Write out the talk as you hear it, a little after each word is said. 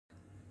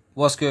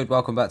What's good?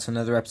 Welcome back to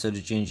another episode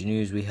of Ginger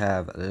News. We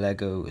have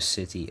Lego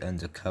City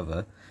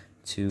Undercover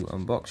to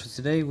unbox for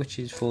today, which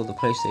is for the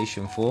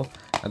PlayStation 4.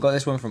 I got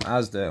this one from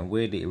Asda, and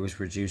weirdly it was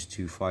reduced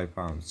to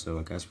 £5. So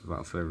I guess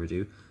without further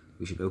ado,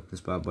 we should open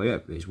this bad boy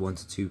up. It's 1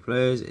 to 2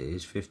 players. It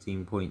is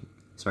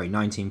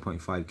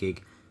 19.5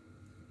 gig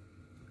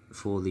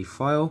for the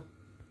file,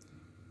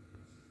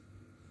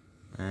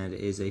 and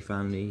it is a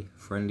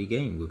family-friendly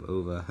game with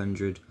over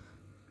 100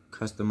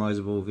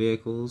 customizable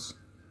vehicles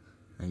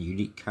and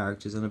unique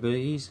characters and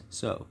abilities.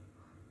 So,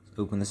 let's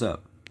open this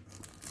up.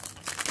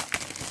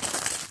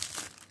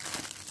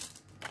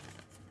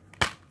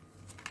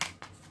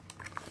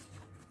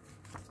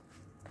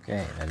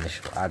 Okay, an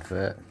initial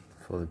advert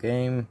for the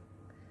game.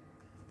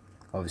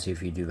 Obviously,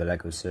 if you do the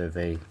Lego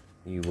survey,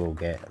 you will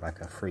get like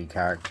a free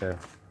character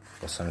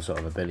or some sort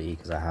of ability,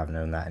 because I have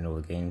known that in all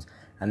the games.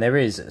 And there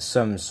is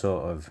some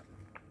sort of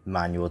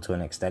manual to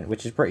an extent,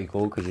 which is pretty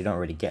cool because you don't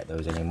really get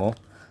those anymore.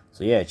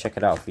 So yeah, check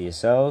it out for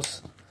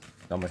yourselves.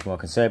 Not much more I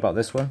can say about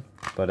this one,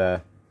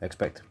 but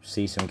expect to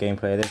see some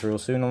gameplay of this real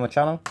soon on the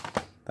channel.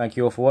 Thank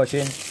you all for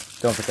watching.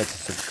 Don't forget to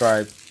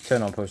subscribe,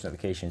 turn on post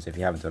notifications if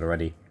you haven't done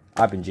already.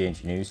 I've been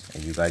Ginger News,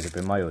 and you guys have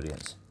been my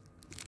audience.